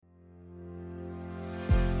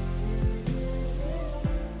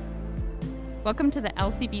Welcome to the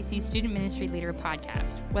LCBC Student Ministry Leader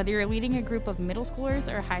Podcast. Whether you're leading a group of middle schoolers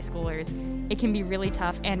or high schoolers, it can be really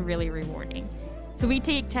tough and really rewarding. So we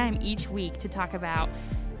take time each week to talk about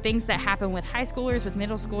things that happen with high schoolers, with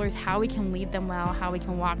middle schoolers, how we can lead them well, how we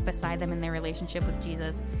can walk beside them in their relationship with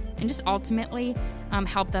Jesus, and just ultimately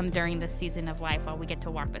help them during this season of life while we get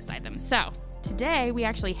to walk beside them. So today we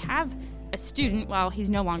actually have a student, well, he's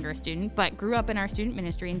no longer a student, but grew up in our student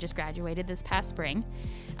ministry and just graduated this past spring.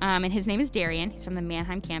 And his name is Darian. He's from the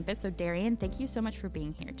Manheim campus. So Darian, thank you so much for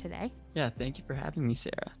being here today. Yeah, thank you for having me,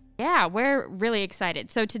 Sarah. Yeah, we're really excited.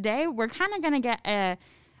 So today we're kind of going to get a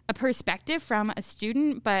perspective from a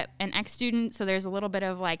student, but an ex-student. So there's a little bit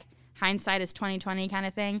of like hindsight is 2020 kind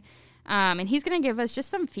of thing. And he's going to give us just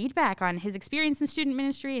some feedback on his experience in student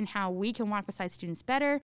ministry and how we can walk beside students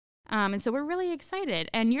better. And so we're really excited.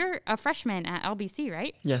 And you're a freshman at LBC,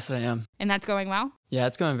 right? Yes, I am. And that's going well? Yeah,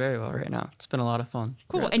 it's going very well right now. It's been a lot of fun.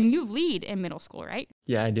 Cool. And you lead in middle school, right?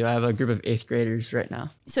 Yeah, I do. I have a group of 8th graders right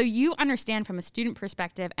now. So you understand from a student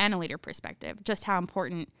perspective and a leader perspective just how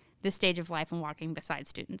important this stage of life and walking beside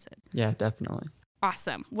students is. Yeah, definitely.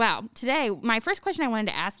 Awesome. Well, today, my first question I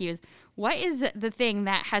wanted to ask you is, what is the thing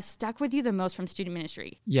that has stuck with you the most from student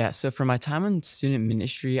ministry? Yeah, so for my time in student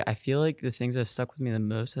ministry, I feel like the things that stuck with me the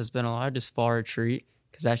most has been a lot of just fall retreat,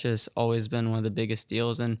 because that's just always been one of the biggest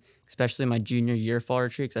deals, and especially my junior year fall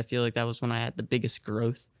retreat, because I feel like that was when I had the biggest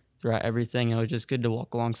growth throughout everything. It was just good to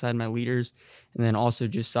walk alongside my leaders, and then also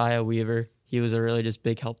Josiah Weaver. He was a really just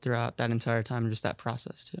big help throughout that entire time, just that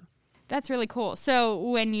process too. That's really cool. So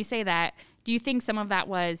when you say that, do you think some of that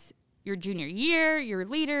was your junior year, your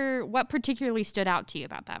leader? What particularly stood out to you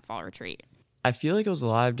about that fall retreat? I feel like it was a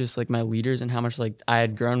lot of just like my leaders and how much like I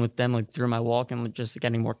had grown with them like through my walk and just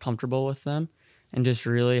getting more comfortable with them and just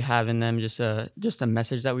really having them just a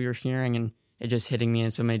message that we were hearing and it just hitting me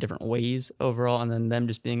in so many different ways overall, and then them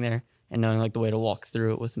just being there and knowing like the way to walk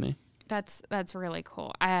through it with me. That's really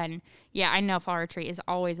cool. And yeah, I know fall retreat is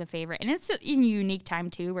always a favorite. And it's a unique time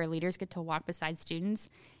too where leaders get to walk beside students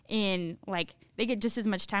in like they get just as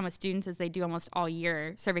much time with students as they do almost all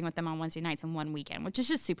year serving with them on Wednesday nights and one weekend, which is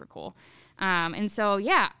just super cool. And so,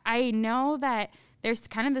 yeah, I know that there's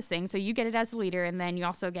kind of this thing. So you get it as a leader and then you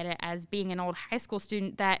also get it as being an old high school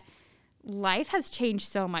student that life has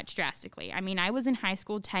changed so much drastically. I mean, I was in high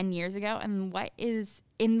school 10 years ago and what is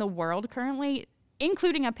in the world currently,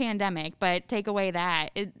 including a pandemic, but take away that,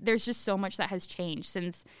 there's just so much that has changed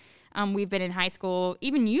since we've been in high school.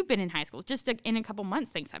 Even you've been in high school. Just in a couple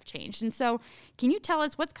months, things have changed. And so can you tell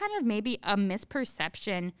us what's kind of maybe a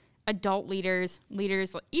misperception adult leaders,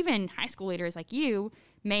 even high school leaders like you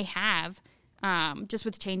may have just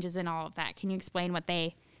with changes and all of that? Can you explain what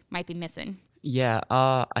they might be missing? Yeah,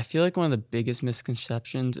 I feel like one of the biggest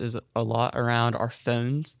misconceptions is a lot around our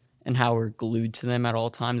phones and how we're glued to them at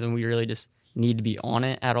all times and we really just need to be on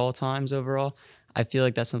it at all times overall. I feel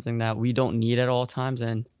like that's something that we don't need at all times,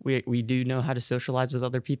 and we do know how to socialize with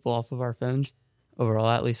other people off of our phones overall,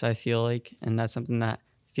 at least I feel like, and that's something that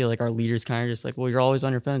I feel like our leaders kind of just like, well, you're always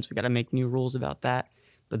on your phones, we got to make new rules about that.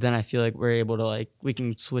 But then I feel like we're able to like, we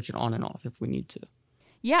can switch it on and off if we need to.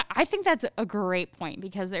 Yeah, I think that's a great point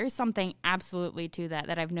because there's something absolutely to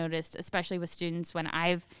that I've noticed, especially with students when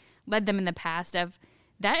I've led them in the past of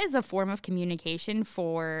that is a form of communication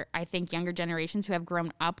for, I think, younger generations who have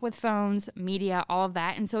grown up with phones, media, all of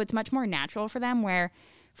that. And so it's much more natural for them where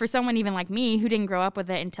for someone even like me who didn't grow up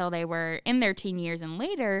with it until they were in their teen years and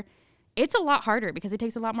later, it's a lot harder because it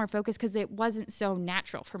takes a lot more focus because it wasn't so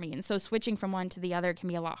natural for me. And so switching from one to the other can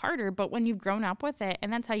be a lot harder. But when you've grown up with it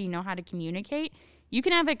and that's how you know how to communicate, you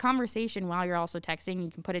can have a conversation while you're also texting.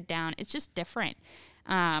 You can put it down. It's just different.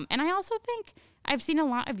 And I also think I've seen a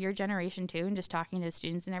lot of your generation too, and just talking to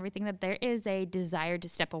students and everything, that there is a desire to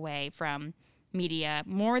step away from media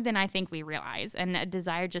more than I think we realize, and a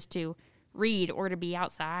desire just to read or to be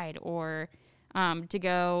outside or to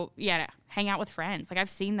go, to hang out with friends. Like I've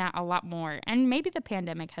seen that a lot more, and maybe the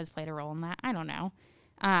pandemic has played a role in that. I don't know.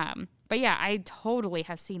 But yeah, I totally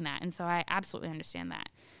have seen that, and so I absolutely understand that.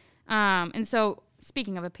 And so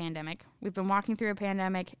speaking of a pandemic, we've been walking through a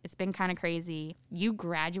pandemic. It's been kind of crazy. You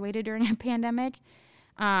graduated during a pandemic.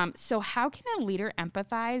 So how can a leader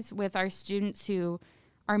empathize with our students who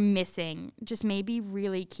are missing just maybe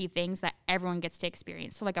really key things that everyone gets to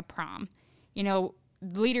experience? So like a prom,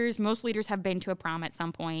 most leaders have been to a prom at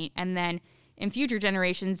some point, and then in future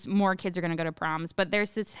generations, more kids are going to go to proms. But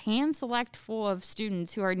there's this hand select full of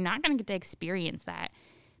students who are not going to get to experience that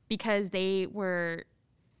because they were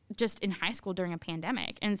just in high school during a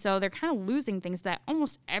pandemic. And so they're kind of losing things that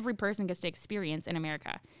almost every person gets to experience in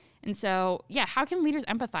America. And so, how can leaders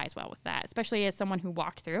empathize well with that, especially as someone who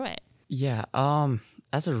walked through it? Yeah,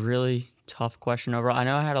 that's a really tough question overall. I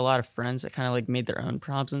know I had a lot of friends that kind of like made their own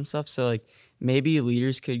prompts and stuff. So like maybe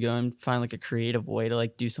leaders could go and find like a creative way to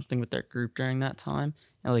like do something with their group during that time,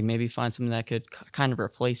 and like maybe find something that could kind of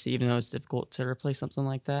replace it, even though it's difficult to replace something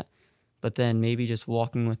like that. But then maybe just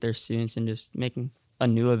walking with their students and just making a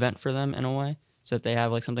new event for them in a way, so that they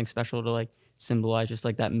have like something special to like symbolize just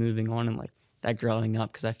like that moving on and like that growing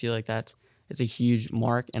up. Because I feel like it's a huge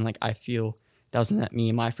mark, and like I feel that was something that me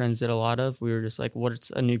and my friends did a lot of. We were just like, what's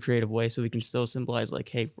a new creative way so we can still symbolize like,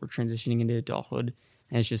 hey, we're transitioning into adulthood,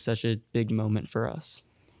 and it's just such a big moment for us.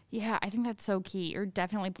 Yeah, I think that's so key. You're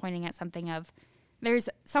definitely pointing at something of there's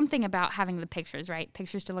something about having the pictures, right?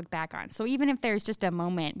 Pictures to look back on. So even if there's just a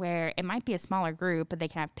moment where it might be a smaller group, but they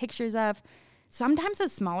can have pictures of, sometimes a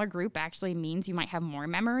smaller group actually means you might have more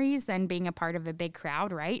memories than being a part of a big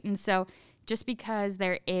crowd, right? And so just because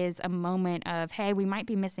there is a moment of, hey, we might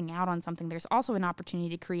be missing out on something, there's also an opportunity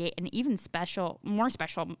to create an even more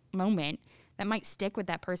special moment that might stick with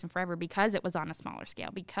that person forever because it was on a smaller scale,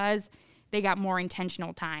 because they got more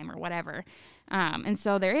intentional time or whatever. And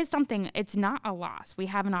so there is something, it's not a loss. We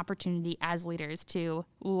have an opportunity as leaders to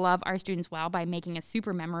love our students well by making a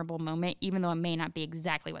super memorable moment, even though it may not be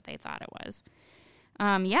exactly what they thought it was.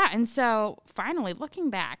 And so finally, looking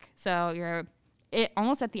back, so you're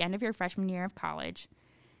almost at the end of your freshman year of college.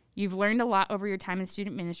 You've learned a lot over your time in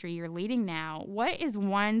student ministry. You're leading now. What is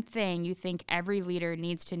one thing you think every leader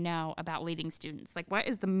needs to know about leading students? Like, what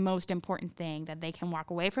is the most important thing that they can walk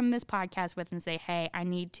away from this podcast with and say, hey, I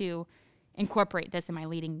need to incorporate this in my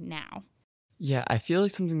leading now? Yeah, I feel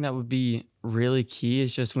like something that would be really key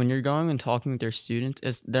is just when you're going and talking with your students,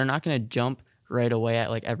 is they're not going to jump right away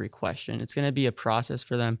at like every question. It's going to be a process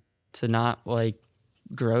for them to not like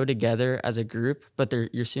grow together as a group, but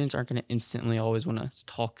your students aren't going to instantly always want to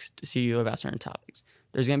talk to you about certain topics.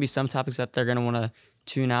 There's going to be some topics that they're going to want to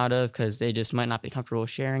tune out of because they just might not be comfortable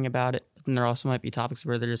sharing about it. But then there also might be topics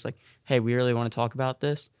where they're just like, hey, we really want to talk about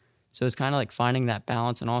this. So it's kind of like finding that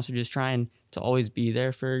balance and also just trying to always be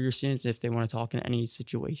there for your students if they want to talk in any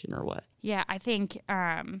situation or what. Yeah, I think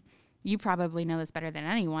you probably know this better than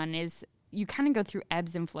anyone, is you kind of go through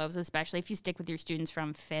ebbs and flows, especially if you stick with your students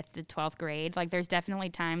from 5th to 12th grade. Like there's definitely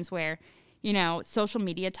times where, social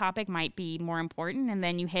media topic might be more important. And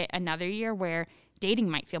then you hit another year where dating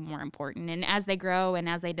might feel more important. And as they grow and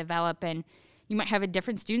as they develop, and you might have a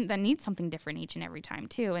different student that needs something different each and every time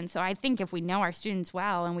too. And so I think if we know our students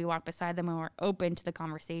well and we walk beside them and we're open to the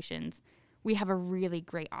conversations, we have a really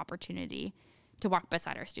great opportunity to walk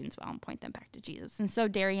beside our students well and point them back to Jesus. And so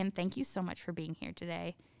Darian, thank you so much for being here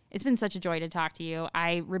today. It's been such a joy to talk to you.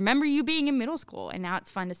 I remember you being in middle school, and now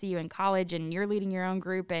it's fun to see you in college, and you're leading your own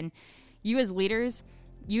group. And you as leaders,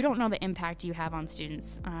 you don't know the impact you have on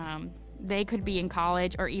students. They could be in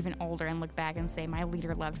college or even older and look back and say, my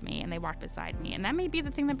leader loved me, and they walked beside me. And that may be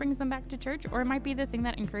the thing that brings them back to church, or it might be the thing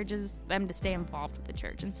that encourages them to stay involved with the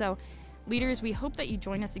church. And so, leaders, we hope that you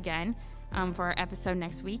join us again for our episode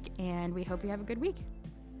next week, and we hope you have a good week.